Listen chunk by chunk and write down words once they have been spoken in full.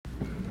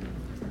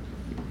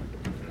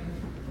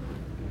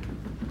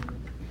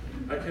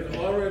I can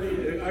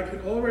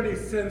already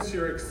sense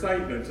your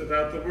excitement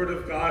about the word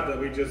of God that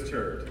we just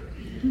heard.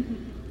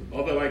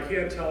 Although I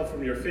can't tell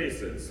from your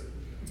faces.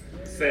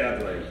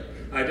 Sadly,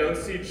 I don't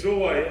see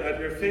joy at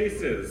your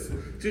faces.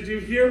 Did you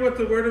hear what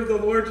the word of the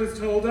Lord just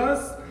told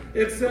us?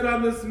 It said,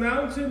 on this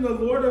mountain, the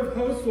Lord of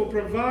hosts will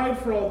provide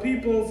for all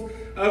peoples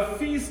a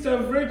feast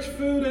of rich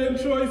food and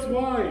choice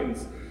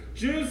wines.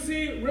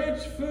 Juicy,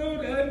 rich food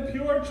and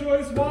pure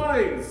choice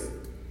wines.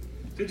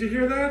 Did you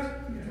hear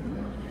that?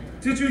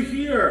 Did you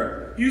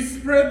hear? You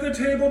spread the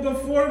table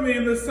before me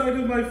in the sight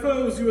of my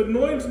foes. You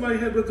anoint my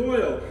head with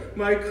oil.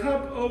 My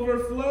cup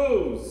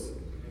overflows.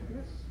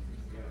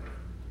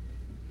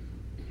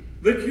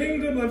 The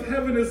kingdom of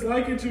heaven is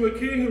likened to a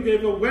king who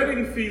gave a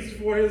wedding feast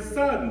for his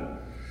son.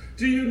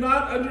 Do you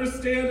not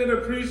understand and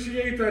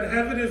appreciate that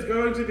heaven is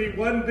going to be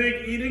one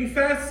big eating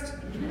fest?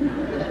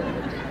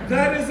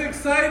 That is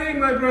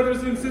exciting, my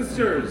brothers and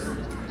sisters.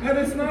 And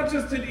it's not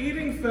just an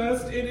eating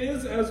fest, it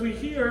is, as we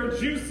hear,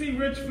 juicy,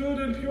 rich food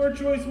and pure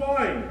choice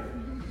wine.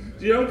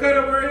 You don't got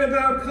to worry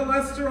about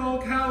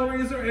cholesterol,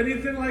 calories, or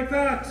anything like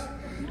that.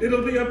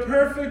 It'll be a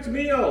perfect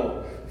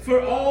meal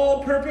for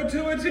all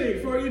perpetuity,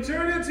 for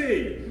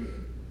eternity.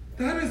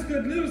 That is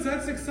good news.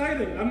 That's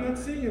exciting. I'm not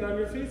seeing it on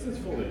your faces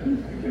fully.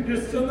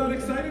 You're still not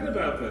excited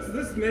about this.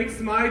 This makes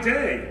my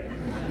day.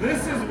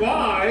 This is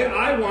why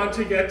I want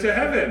to get to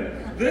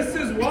heaven. This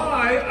is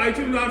why I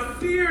do not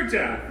fear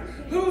death.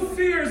 Who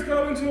fears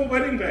going to a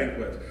wedding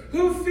banquet?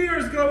 Who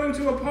fears going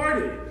to a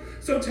party?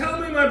 So tell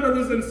me, my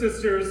brothers and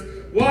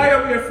sisters, why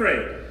are we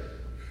afraid?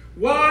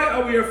 Why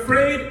are we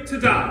afraid to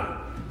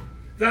die?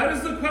 That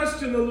is the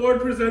question the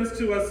Lord presents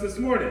to us this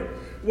morning.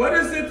 What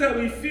is it that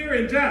we fear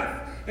in death?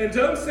 And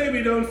don't say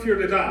we don't fear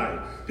to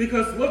die,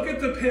 because look at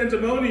the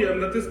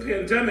pandemonium that this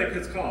pandemic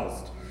has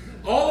caused.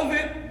 All of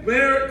it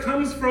where it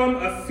comes from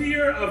a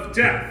fear of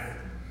death.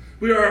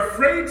 We are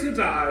afraid to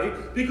die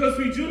because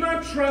we do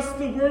not trust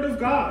the Word of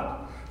God.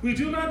 We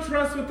do not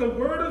trust what the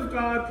Word of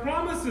God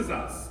promises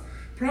us.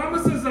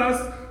 Promises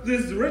us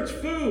this rich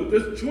food,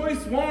 this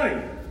choice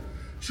wine.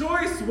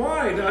 Choice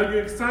wine. Are you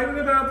excited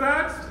about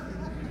that?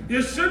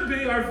 You should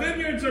be. Our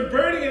vineyards are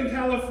burning in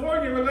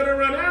California. We're going to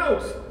run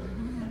out.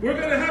 We're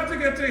going to have to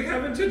get to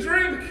heaven to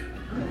drink.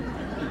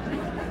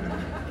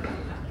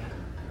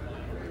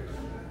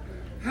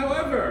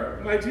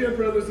 However, my dear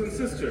brothers and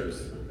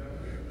sisters,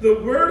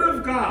 the Word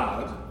of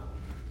God,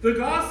 the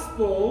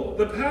gospel,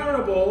 the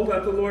parable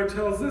that the Lord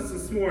tells us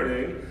this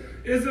morning,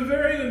 is a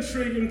very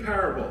intriguing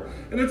parable.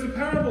 And it's a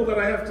parable that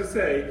I have to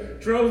say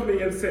drove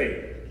me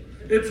insane.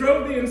 It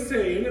drove me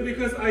insane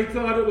because I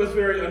thought it was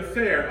very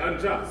unfair,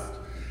 unjust.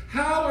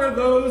 How are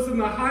those in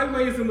the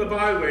highways and the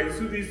byways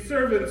who these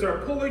servants are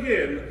pulling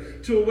in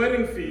to a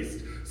wedding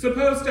feast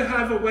supposed to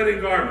have a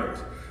wedding garment?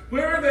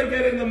 Where are they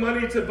getting the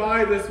money to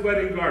buy this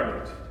wedding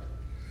garment?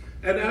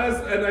 And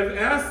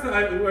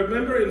I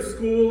remember in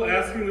school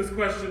asking this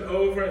question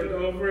over and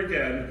over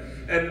again,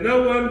 and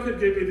no one could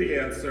give me the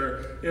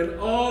answer in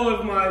all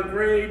of my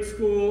grade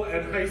school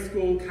and high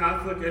school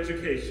Catholic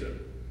education.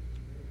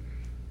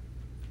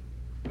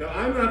 Now,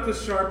 I'm not the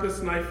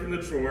sharpest knife in the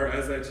drawer,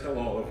 as I tell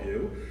all of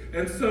you,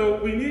 and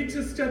so we need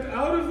to step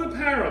out of the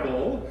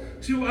parable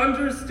to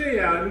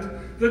understand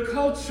the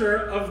culture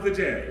of the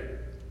day.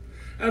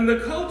 And the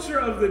culture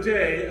of the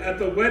day at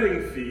the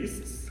wedding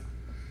feasts,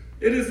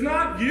 it is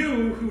not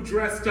you who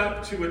dressed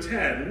up to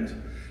attend,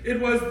 it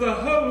was the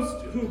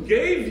host who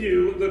gave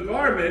you the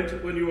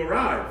garment when you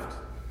arrived.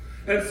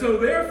 And so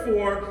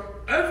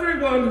therefore,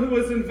 everyone who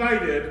was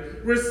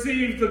invited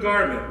received the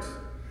garment.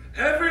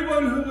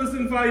 Everyone who was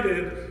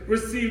invited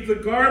received the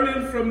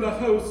garment from the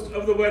host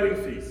of the wedding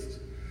feast.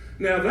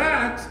 Now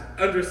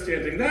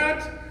understanding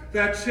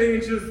that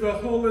changes the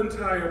whole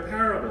entire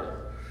parable.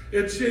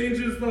 It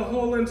changes the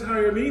whole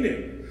entire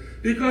meaning.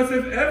 Because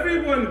if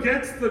everyone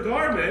gets the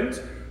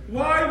garment,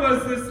 why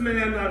was this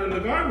man not in the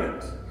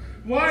garment?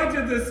 Why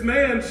did this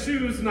man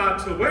choose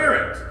not to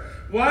wear it?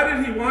 Why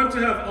did he want to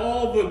have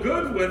all the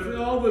good,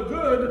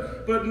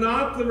 but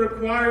not the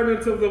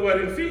requirements of the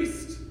wedding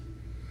feast?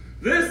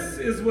 This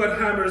is what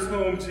hammers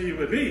home to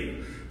you and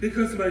me,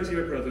 because, my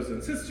dear brothers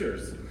and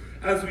sisters,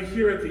 as we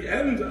hear at the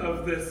end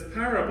of this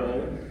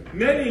parable,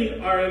 many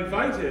are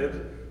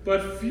invited,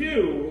 but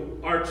few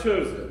are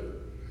chosen.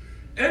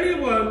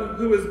 Anyone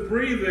who is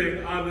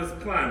breathing on this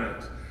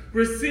planet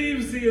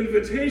receives the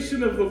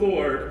invitation of the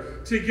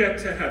Lord to get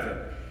to heaven,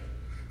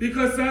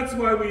 because that's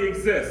why we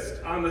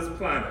exist on this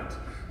planet,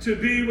 to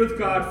be with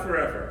God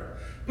forever.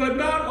 But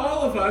not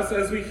all of us,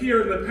 as we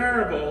hear in the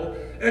parable,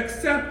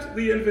 accept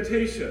the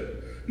invitation.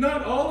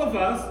 Not all of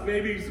us,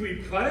 maybe we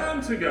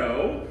plan to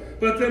go,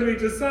 but then we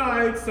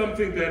decide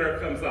something better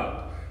comes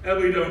up,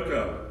 and we don't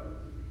go.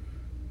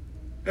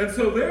 And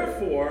so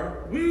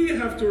therefore, we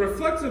have to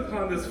reflect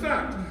upon this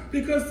fact,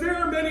 because there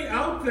are many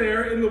out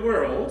there in the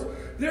world,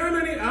 there are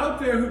many out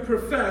there who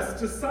profess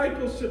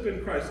discipleship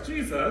in Christ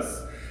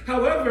Jesus.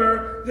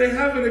 However, they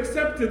haven't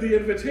accepted the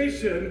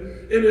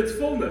invitation in its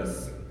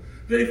fullness.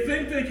 They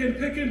think they can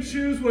pick and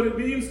choose what it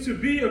means to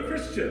be a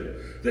Christian.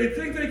 They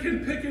think they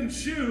can pick and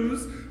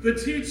choose the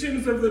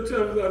teachings of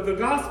the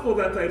gospel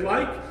that they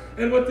like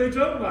and what they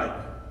don't like.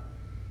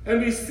 And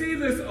we see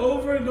this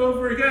over and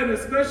over again,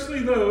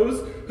 especially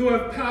those who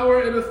have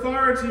power and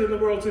authority in the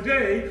world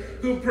today,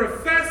 who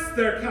profess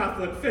their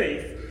Catholic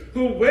faith,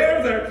 who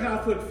wear their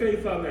Catholic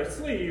faith on their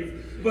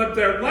sleeve, but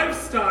their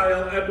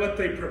lifestyle and what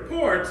they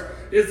purport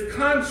is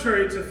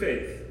contrary to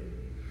faith.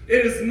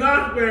 It is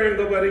not wearing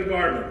the wedding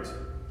garment.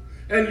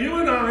 And you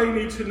and I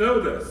need to know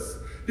this,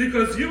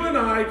 because you and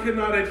I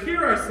cannot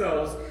adhere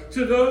ourselves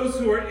to those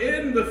who are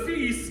in the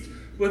feast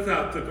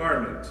without the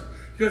garment,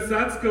 because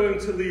that's going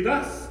to lead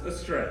us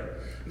astray.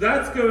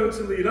 That's going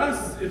to lead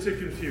us into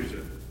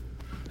confusion.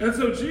 And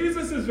so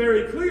Jesus is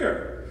very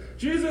clear.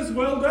 Jesus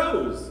well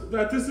knows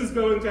that this is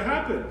going to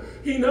happen.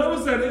 He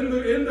knows that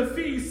in the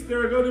feast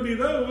there are going to be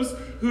those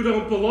who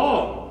don't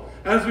belong,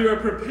 as we are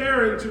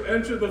preparing to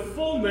enter the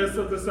fullness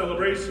of the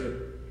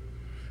celebration.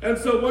 And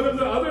so one of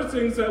the other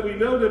things that we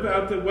note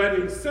about the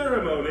wedding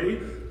ceremony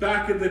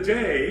back in the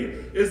day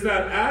is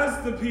that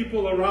as the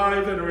people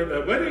arrive and are in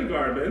their wedding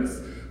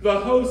garments, the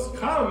host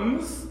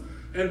comes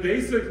and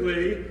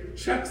basically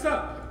checks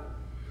up,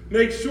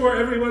 makes sure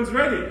everyone's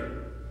ready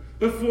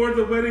before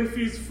the wedding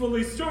feast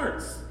fully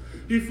starts.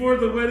 Before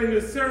the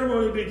wedding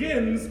ceremony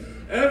begins,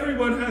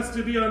 everyone has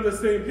to be on the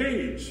same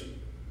page.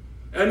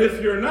 And if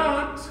you're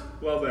not,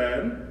 well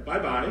then,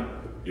 bye-bye,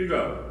 you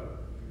go.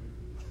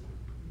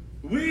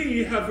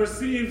 We have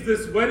received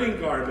this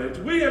wedding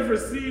garment. We have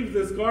received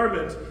this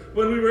garment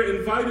when we were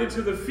invited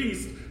to the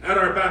feast at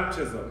our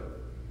baptism.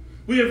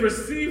 We have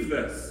received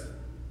this.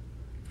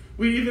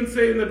 We even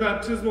say in the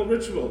baptismal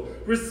ritual,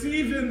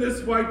 receive in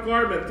this white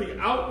garment the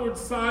outward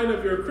sign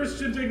of your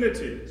Christian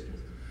dignity.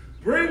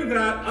 Bring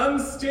that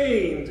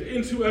unstained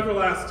into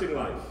everlasting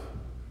life.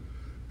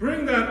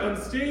 Bring that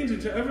unstained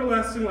into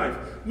everlasting life.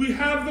 We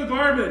have the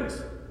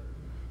garment.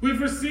 We've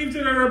received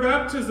it at our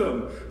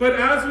baptism. But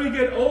as we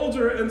get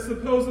older and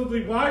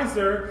supposedly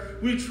wiser,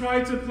 we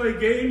try to play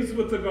games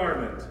with the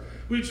garment.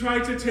 We try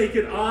to take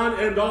it on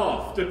and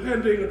off,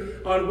 depending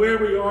on where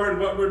we are and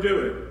what we're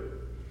doing.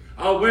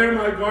 I'll wear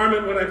my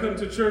garment when I come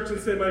to church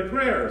and say my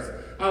prayers.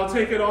 I'll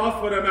take it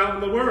off when I'm out in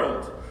the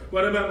world,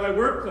 when I'm at my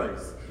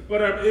workplace,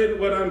 when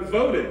I'm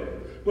voting,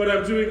 when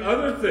I'm doing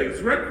other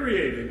things,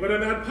 recreating, when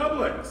I'm at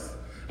Publix.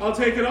 I'll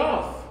take it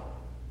off.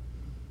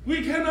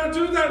 We cannot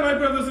do that, my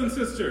brothers and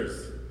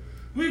sisters.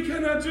 We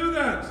cannot do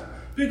that,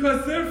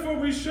 because therefore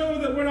we show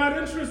that we're not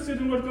interested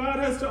in what God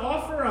has to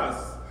offer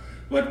us.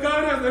 What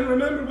God has, and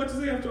remember, what does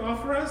He have to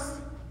offer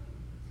us?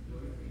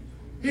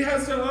 He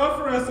has to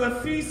offer us a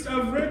feast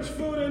of rich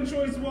food and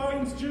choice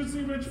wines,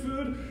 juicy rich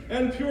food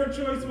and pure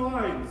choice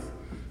wines.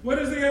 What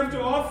does He have to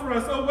offer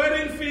us? A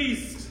wedding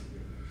feast.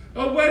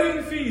 A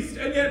wedding feast.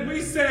 And yet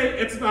we say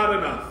it's not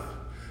enough.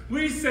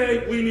 We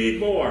say we need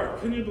more.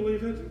 Can you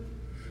believe it?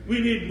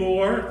 We need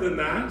more than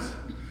that.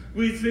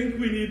 We think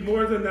we need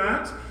more than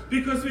that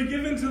because we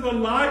give into the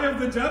lie of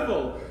the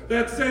devil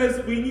that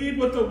says we need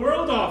what the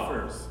world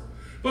offers.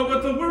 But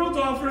what the world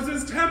offers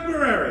is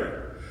temporary.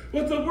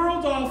 What the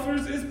world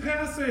offers is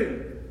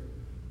passing.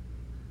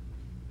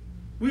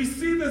 We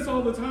see this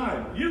all the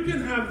time. You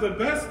can have the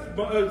best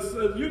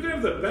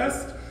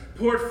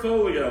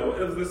portfolio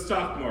of the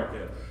stock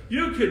market.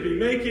 You could be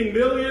making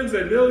millions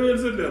and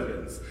millions and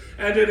millions,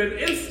 and in an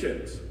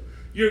instant,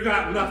 you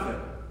got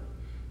nothing.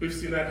 We've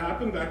seen that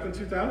happen back in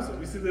 2000.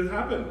 We see that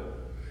happen.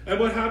 And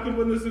what happened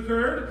when this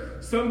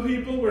occurred? Some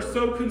people were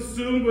so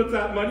consumed with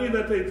that money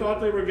that they thought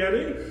they were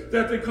getting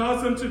that they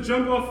caused them to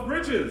jump off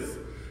bridges,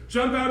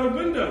 jump out of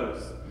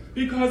windows,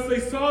 because they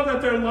saw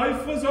that their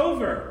life was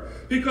over,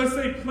 because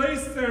they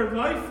placed their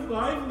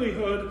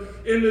livelihood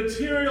in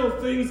material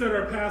things that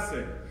are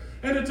passing.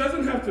 And it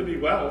doesn't have to be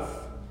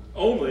wealth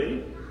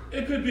only.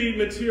 It could be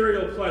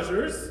material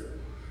pleasures.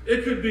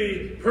 It could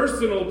be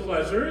personal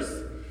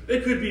pleasures.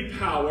 It could be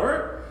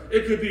power.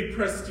 It could be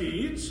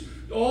prestige.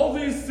 All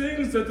these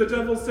things that the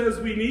devil says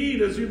we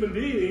need as human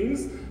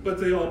beings, but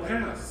they all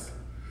pass.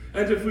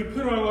 And if we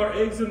put all our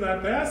eggs in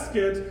that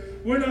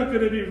basket, we're not going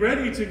to be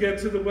ready to get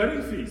to the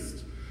wedding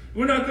feast.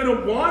 We're not going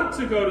to want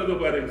to go to the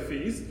wedding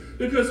feast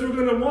because we're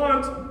going to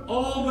want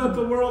all that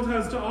the world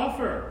has to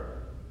offer.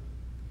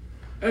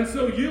 And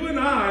so you and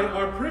I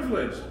are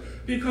privileged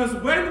because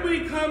when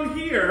we come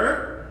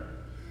here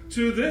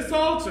to this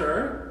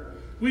altar,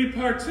 we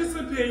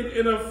participate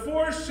in a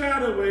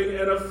foreshadowing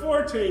and a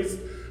foretaste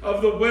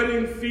of the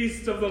wedding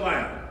feast of the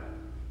Lamb.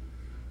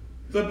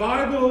 The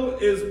Bible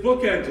is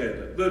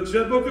bookended.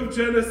 The book of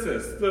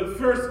Genesis, the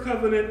first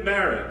covenant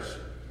marriage,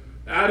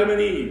 Adam and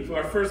Eve,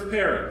 our first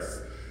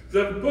parents.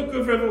 The book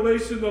of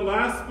Revelation, the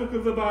last book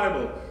of the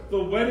Bible,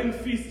 the wedding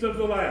feast of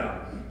the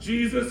Lamb.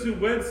 Jesus who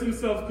weds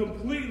himself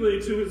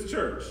completely to his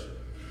church.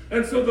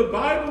 And so the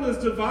Bible is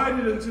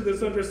divided into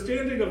this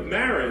understanding of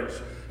marriage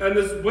and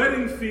this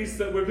wedding feast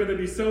that we're going to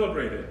be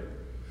celebrating.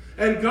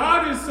 And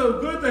God is so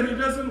good that he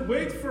doesn't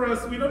wait for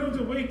us. We don't have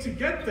to wait to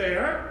get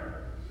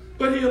there.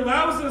 But he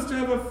allows us to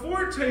have a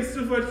foretaste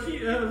of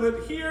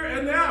it here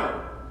and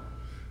now.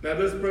 Now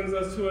this brings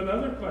us to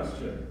another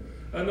question.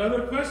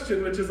 Another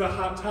question which is a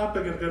hot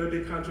topic and going to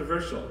be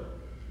controversial.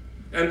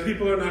 And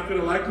people are not going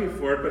to like me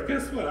for it, but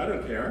guess what? I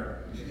don't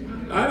care.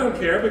 I don't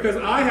care, because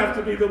I have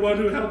to be the one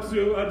who helps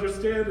you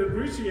understand and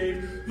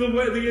appreciate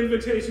the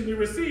invitation you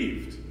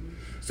received.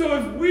 So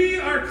if we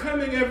are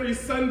coming every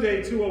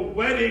Sunday to a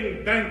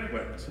wedding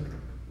banquet,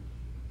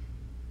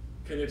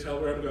 can you tell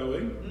where I'm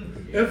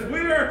going? If we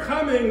are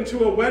coming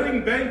to a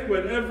wedding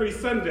banquet every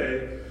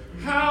Sunday,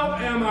 how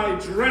am I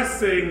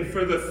dressing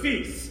for the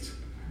feast?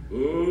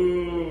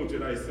 Ooh,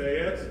 did I say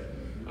it?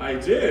 I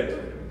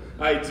did.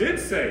 I did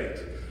say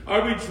it.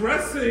 Are we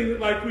dressing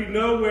like we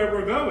know where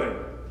we're going?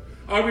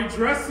 Are we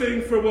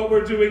dressing for what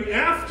we're doing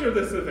after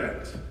this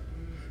event?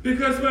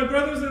 Because, my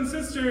brothers and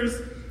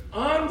sisters,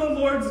 on the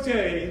Lord's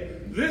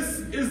Day, this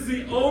is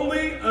the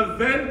only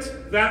event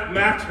that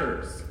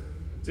matters.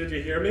 Did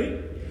you hear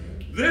me?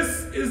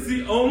 This is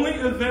the only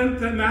event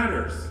that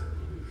matters.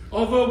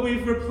 Although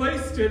we've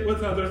replaced it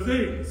with other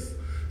things.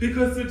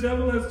 Because the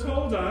devil has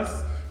told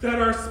us that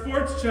our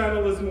sports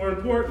channel is more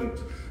important,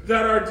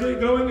 that our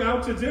going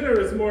out to dinner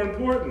is more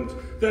important,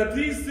 that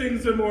these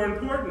things are more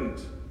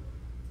important.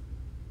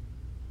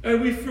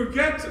 And we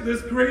forget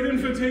this great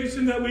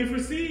invitation that we've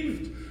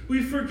received.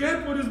 We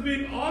forget what is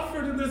being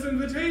offered in this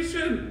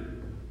invitation.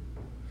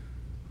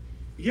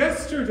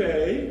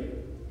 Yesterday,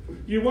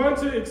 you want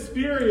to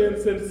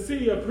experience and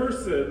see a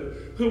person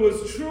who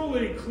was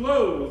truly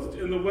clothed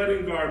in the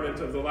wedding garment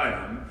of the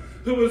Lamb,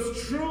 who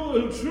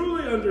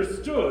truly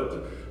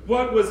understood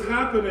what was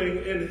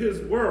happening in his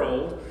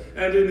world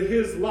and in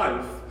his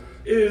life,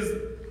 is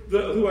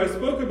who I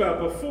spoke about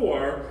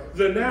before,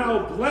 the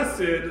now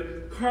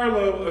blessed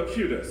Carlo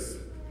Acutis.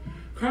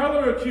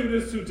 Carlo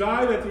Acutis, who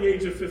died at the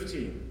age of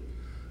 15,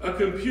 a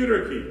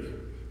computer geek.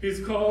 He's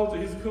called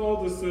the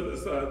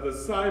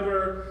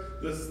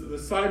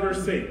cyber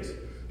saint,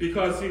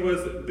 because he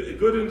was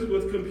good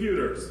with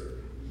computers.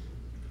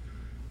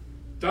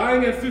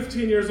 Dying at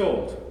 15 years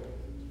old.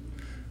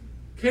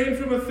 Came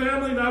from a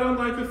family not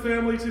unlike a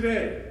family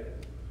today.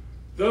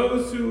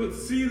 Those who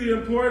see the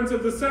importance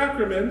of the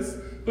sacraments,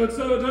 but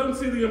so don't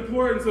see the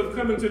importance of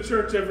coming to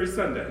church every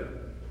Sunday.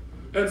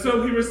 And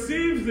so he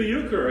received the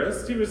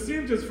Eucharist, he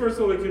received his First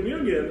Holy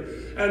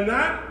Communion, and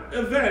that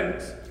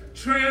event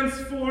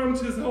transformed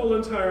his whole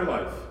entire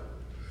life.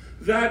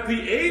 That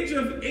the age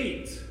of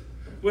 8,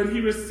 when he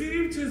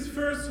received his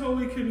First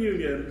Holy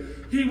Communion,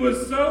 he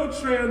was so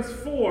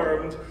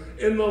transformed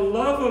in the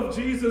love of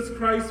Jesus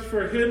Christ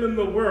for him and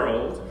the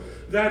world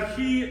that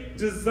he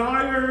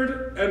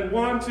desired and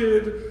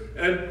wanted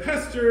and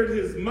pestered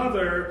his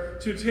mother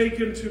to take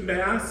him to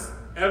Mass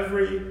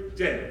every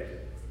day.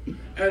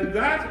 And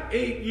that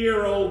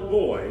 8-year-old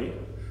boy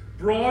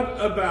brought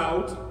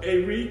about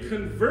a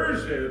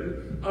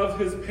reconversion of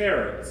his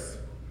parents.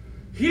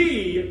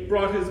 He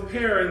brought his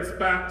parents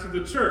back to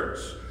the church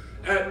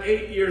at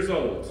 8 years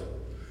old.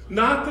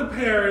 Not the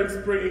parents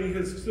bringing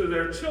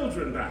their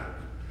children back.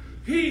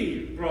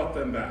 He brought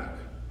them back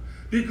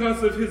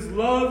because of his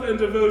love and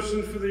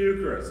devotion for the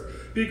Eucharist,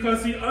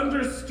 because he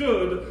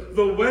understood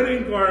the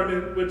wedding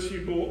garment which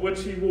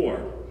he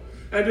wore.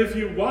 And if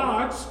you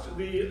watched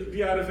the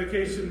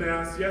Beatification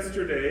Mass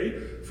yesterday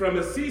from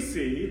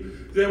Assisi,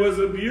 there was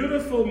a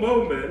beautiful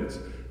moment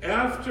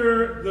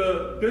after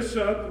the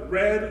bishop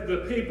read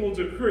the papal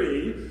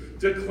decree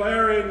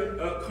declaring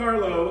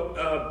Carlo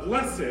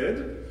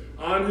blessed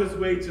on his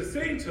way to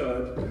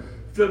sainthood.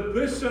 The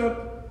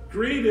bishop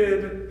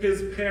greeted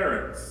his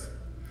parents.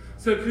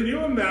 So can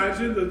you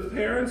imagine the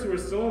parents who are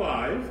still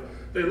alive?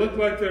 They look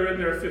like they're in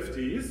their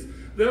 50s.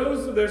 They are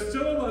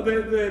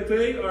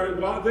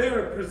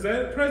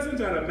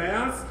present at a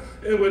Mass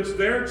in which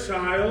their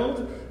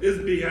child is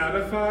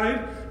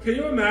beatified. Can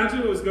you imagine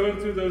what was going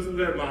through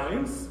their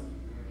minds?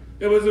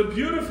 It was a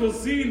beautiful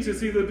scene to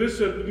see the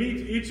bishop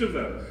meet each of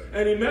them.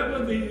 And he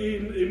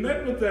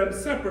met with them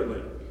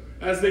separately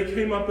as they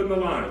came up in the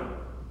line.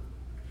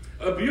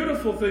 A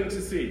beautiful thing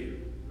to see.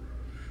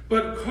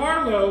 But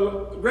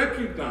Carlo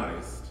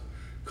recognized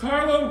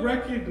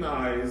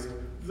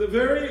the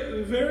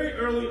very, very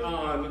early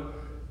on,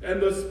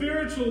 and the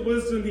spiritual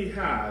wisdom he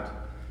had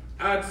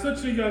at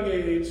such a young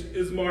age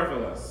is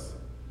marvelous.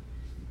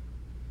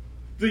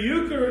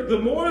 The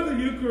more the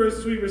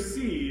Eucharist we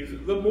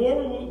receive, the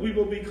more we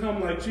will become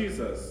like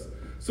Jesus,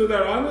 so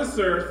that on this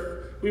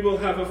earth we will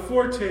have a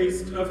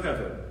foretaste of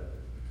heaven.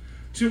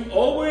 To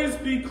always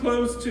be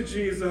close to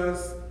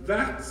Jesus,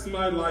 that's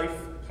my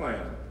life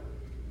plan.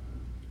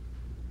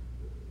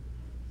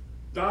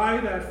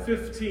 Died at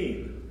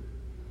 15.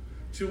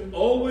 To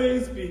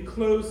always be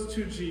close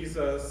to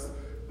Jesus,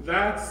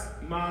 that's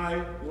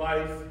my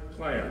life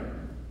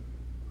plan.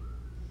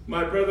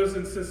 My brothers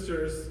and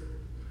sisters,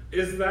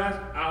 is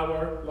that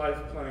our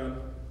life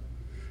plan?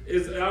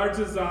 Is our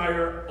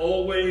desire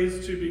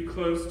always to be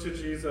close to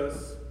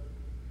Jesus?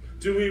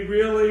 Do we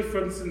really,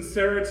 from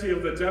sincerity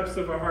of the depths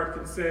of our heart,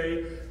 can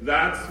say,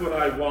 that's what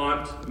I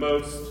want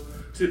most,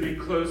 to be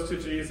close to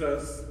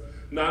Jesus?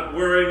 not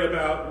worrying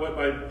about what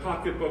my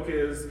pocketbook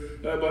is,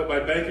 what my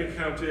bank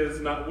account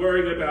is, not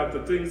worrying about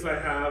the things I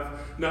have,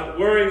 not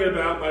worrying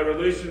about my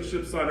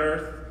relationships on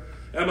earth?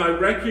 Am I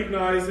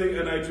recognizing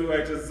and do I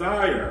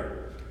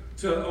desire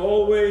to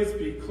always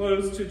be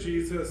close to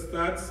Jesus?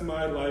 That's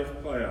my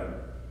life plan.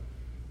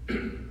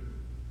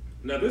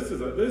 Now this,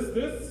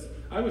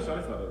 I wish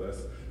I thought of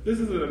this. This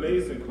is an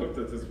amazing quote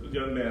that this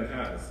young man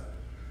has.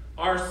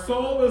 Our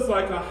soul is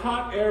like a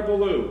hot air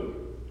balloon.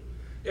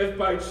 If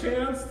by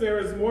chance there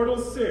is mortal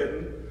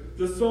sin,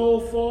 the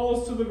soul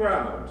falls to the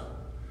ground.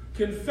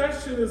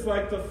 Confession is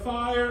like the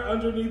fire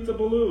underneath the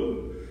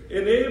balloon,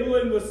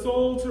 enabling the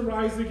soul to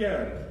rise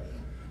again.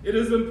 It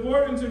is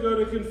important to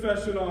go to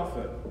confession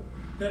often.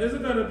 Now,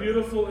 isn't that a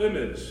beautiful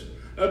image?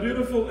 A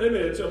beautiful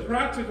image, a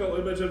practical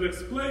image of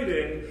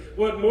explaining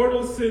what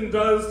mortal sin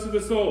does to the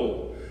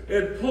soul.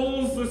 It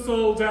pulls the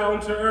soul down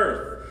to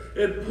earth.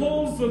 It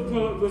pulls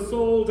the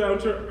soul down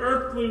to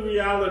earthly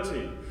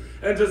reality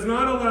and does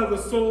not allow the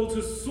soul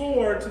to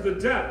soar to the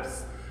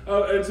depths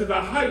and to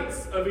the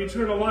heights of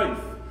eternal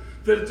life,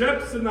 the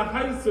depths and the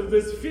heights of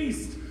this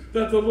feast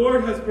that the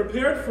Lord has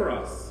prepared for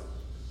us.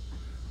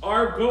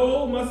 Our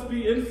goal must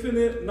be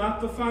infinite,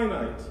 not the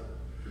finite.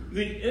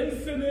 The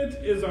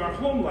infinite is our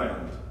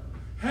homeland.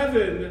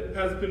 Heaven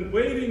has been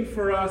waiting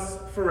for us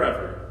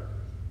forever.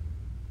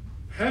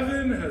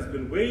 Heaven has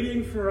been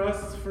waiting for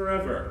us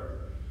forever.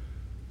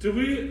 Do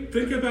we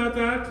think about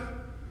that?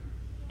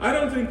 I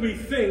don't think we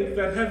think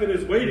that heaven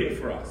is waiting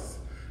for us.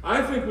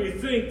 I think we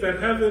think that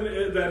heaven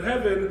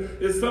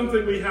is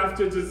something we have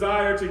to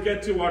desire to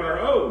get to on our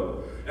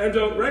own, and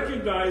don't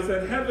recognize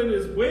that heaven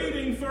is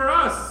waiting for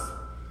us.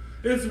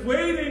 It's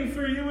waiting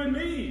for you and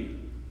me.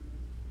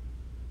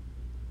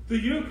 The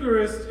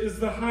Eucharist is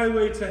the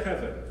highway to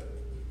heaven.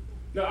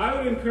 Now, I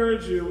would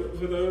encourage you,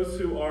 for those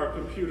who are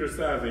computer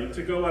savvy,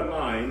 to go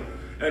online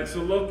and to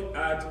look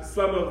at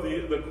some of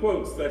the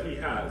quotes that he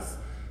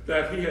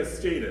has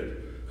stated.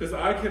 Because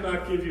I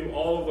cannot give you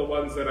all of the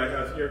ones that I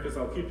have here, because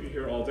I'll keep you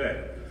here all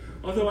day.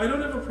 Although I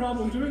don't have a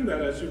problem doing that,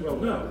 as you well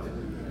know.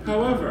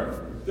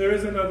 However, there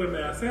is another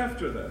Mass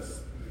after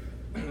this.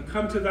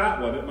 Come to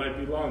that one, it might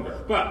be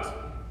longer. But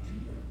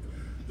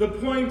the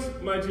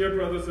point, my dear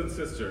brothers and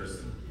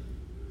sisters,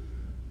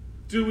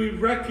 do we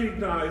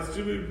recognize,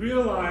 do we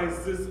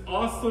realize this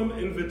awesome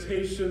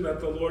invitation that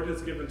the Lord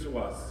has given to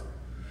us?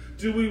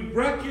 Do we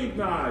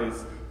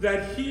recognize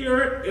that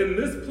here in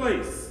this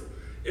place,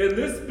 in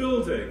this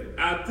building,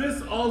 at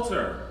this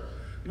altar,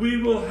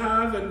 we will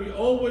have, and we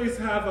always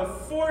have, a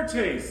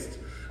foretaste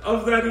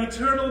of that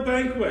eternal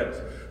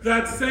banquet,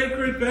 that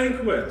sacred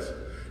banquet,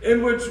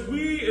 in which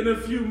we, in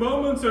a few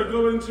moments, are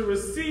going to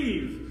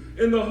receive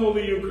in the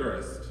Holy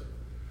Eucharist.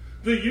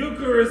 The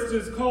Eucharist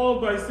is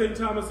called by St.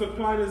 Thomas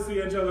Aquinas,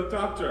 the angelic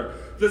doctor,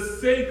 the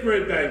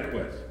sacred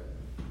banquet.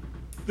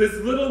 This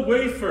little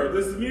wafer,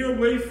 this mere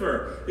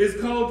wafer,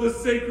 is called the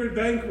sacred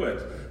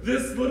banquet.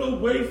 This little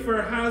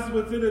wafer has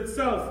within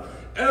itself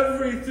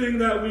everything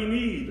that we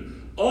need,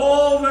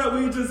 all that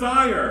we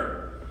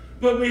desire.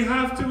 But we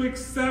have to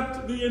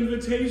accept the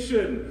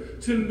invitation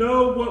to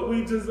know what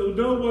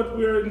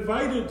we're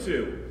invited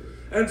to,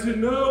 and to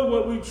know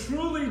what we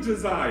truly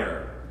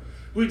desire.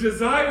 We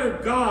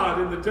desire God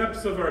in the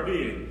depths of our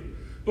being,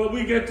 but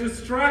we get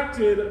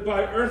distracted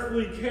by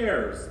earthly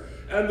cares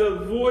and the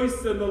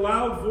voice and the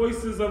loud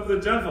voices of the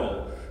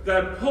devil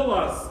that pull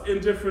us in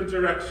different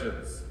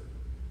directions.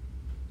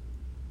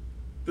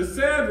 The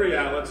sad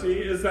reality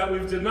is that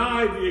we've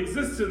denied the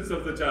existence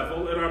of the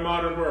devil in our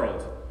modern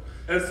world,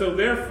 and so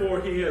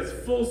therefore he has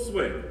full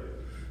swing.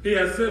 He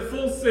has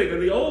full swing. In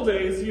the old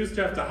days, he used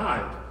to have to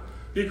hide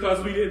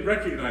because we didn't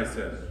recognize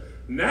him.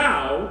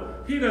 Now,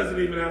 he doesn't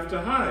even have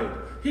to hide.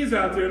 He's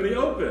out there in the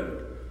open.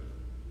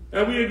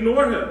 And we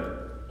ignore him,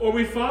 or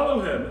we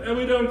follow him, and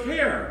we don't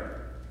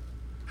care.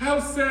 How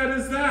sad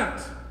is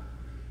that?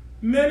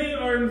 Many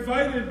are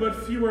invited,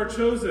 but few are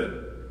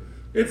chosen.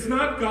 It's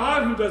not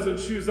God who doesn't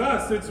choose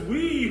us. It's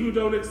we who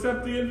don't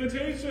accept the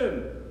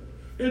invitation.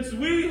 It's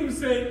we who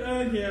say,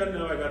 I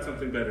got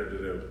something better to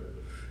do.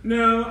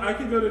 No, I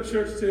could go to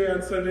church today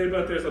on Sunday,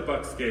 but there's a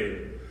Bucks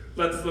game.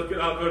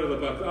 I'll go to the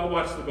Bucks. I'll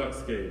watch the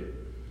Bucks game.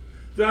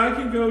 I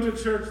can go to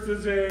church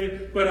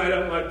today, but I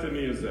don't like the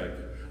music.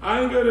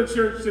 I can go to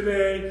church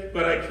today,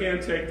 but I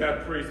can't take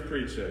that priest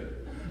preaching.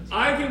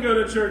 I can go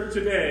to church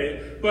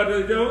today, but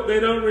they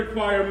don't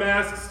require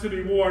masks to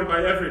be worn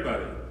by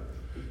everybody.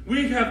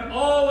 We have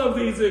all of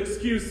these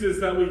excuses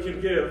that we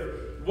can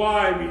give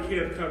why we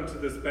can't come to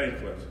this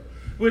banquet,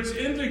 which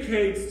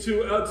indicates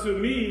to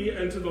me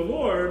and to the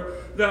Lord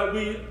that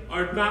we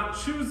are not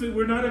choosing,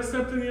 we're not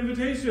accepting the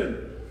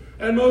invitation.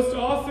 And most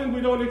often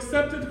we don't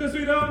accept it because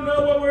we don't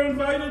know what we're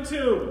invited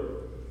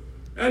to.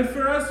 And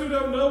for us who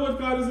don't know what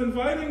God is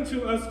inviting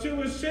us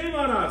to, is shame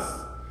on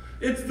us.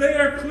 It's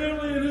there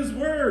clearly in His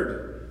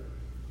Word.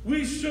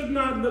 We should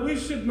not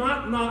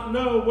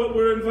know what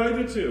we're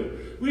invited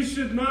to. We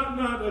should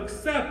not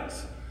accept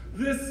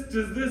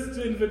this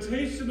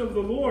invitation of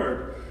the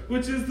Lord,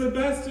 which is the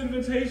best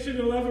invitation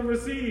you'll ever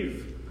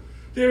receive.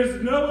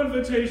 There's no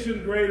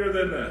invitation greater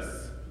than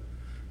this.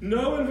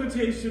 No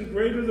invitation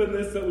greater than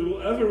this that we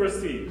will ever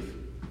receive.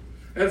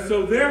 And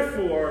so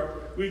therefore,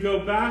 we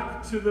go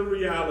back to the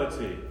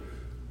reality.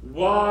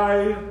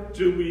 Why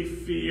do we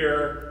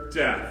fear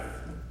death?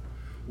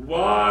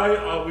 Why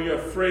are we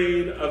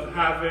afraid of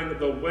having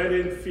the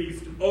wedding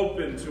feast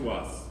open to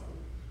us?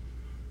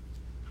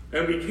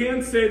 And we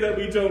can't say that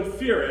we don't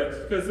fear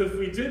it, because if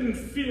we didn't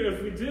fear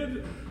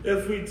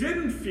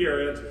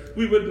it,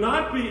 we would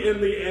not be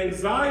in the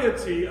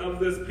anxiety of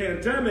this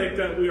pandemic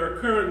that we are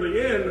currently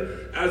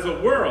in as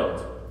a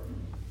world.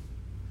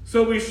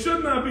 So we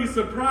should not be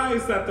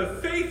surprised that the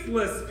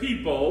faithless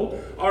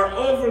people are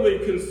overly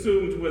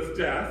consumed with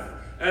death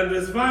and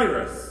this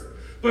virus.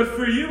 But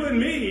for you and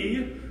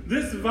me,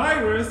 this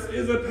virus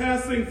is a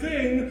passing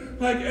thing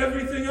like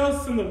everything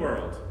else in the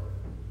world.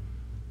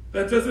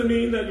 That doesn't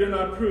mean that you're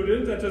not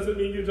prudent. That doesn't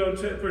mean you don't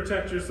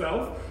protect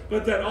yourself.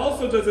 But that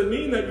also doesn't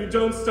mean that you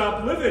don't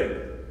stop living.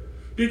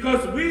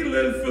 Because we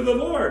live for the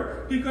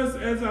Lord. Because,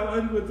 as I'll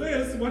end with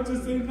this, what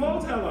does St.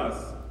 Paul tell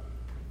us?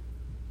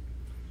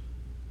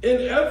 In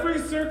every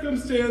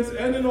circumstance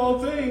and in all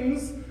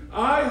things,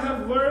 I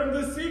have learned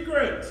the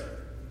secret.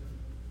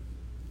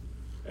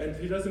 And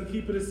he doesn't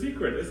keep it a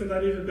secret. Isn't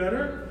that even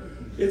better?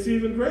 It's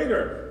even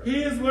greater.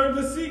 He has learned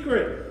the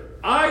secret.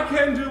 I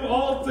can do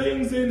all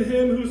things in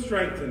him who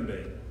strengthened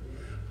me.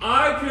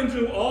 I can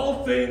do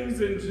all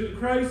things in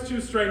Christ who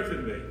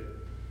strengthened me.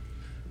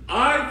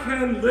 I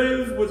can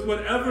live with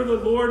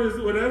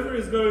whatever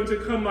is going to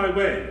come my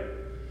way.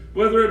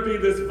 Whether it be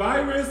this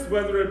virus,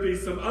 whether it be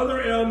some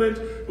other ailment,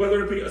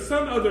 whether it be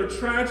some other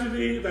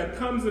tragedy that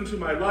comes into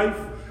my life,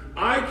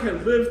 I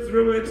can live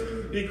through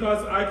it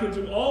because I can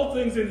do all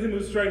things in him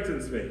who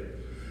strengthens me.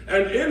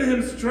 And in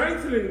him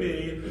strengthening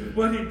me,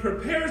 what he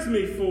prepares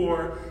me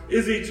for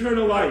is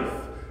eternal life,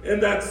 in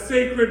that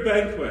sacred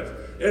banquet,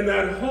 in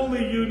that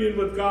holy union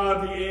with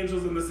God, the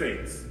angels, and the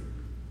saints.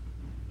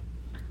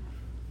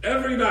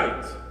 Every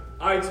night,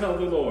 I tell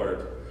the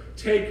Lord,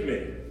 take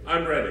me,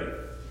 I'm ready.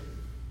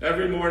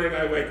 Every morning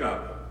I wake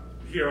up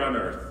here on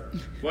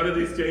earth. One of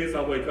these days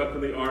I'll wake up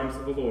in the arms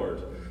of the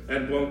Lord,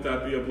 and won't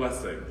that be a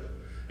blessing?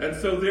 And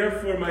so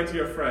therefore, my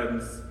dear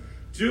friends,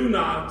 do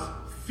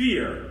not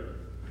fear.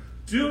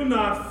 Do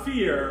not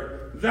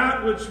fear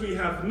that which we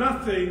have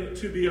nothing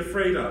to be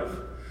afraid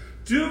of.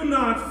 Do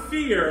not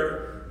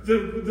fear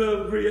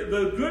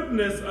the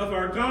goodness of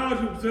our God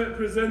who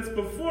presents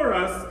before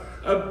us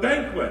a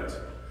banquet,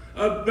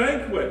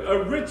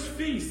 a rich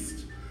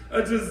feast,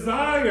 a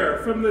desire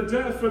from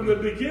the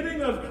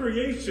beginning of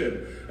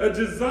creation, a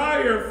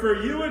desire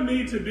for you and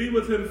me to be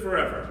with him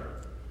forever.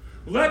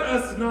 Let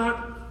us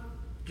not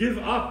give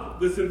up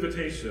this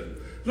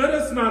invitation. Let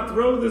us not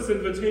throw this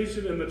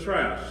invitation in the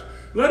trash.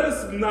 Let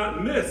us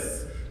not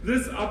miss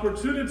this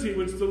opportunity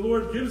which the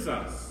Lord gives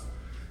us.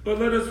 But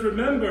let us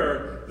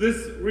remember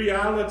this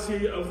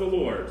reality of the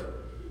Lord,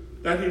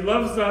 that he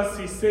loves us,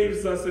 he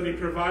saves us, and he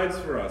provides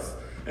for us,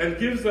 and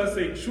gives us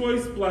a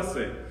choice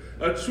blessing,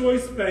 a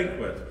choice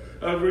banquet,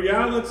 a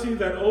reality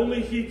that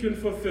only he can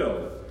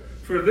fulfill.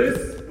 For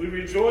this we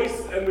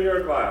rejoice and we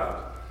are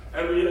glad,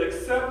 and we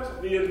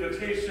accept the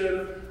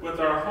invitation with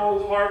our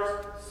whole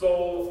heart,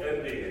 soul,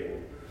 and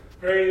being.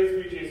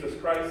 Praise be Jesus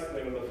Christ, in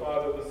the name of the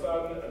Father, the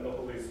Son, and the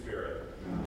Holy Spirit.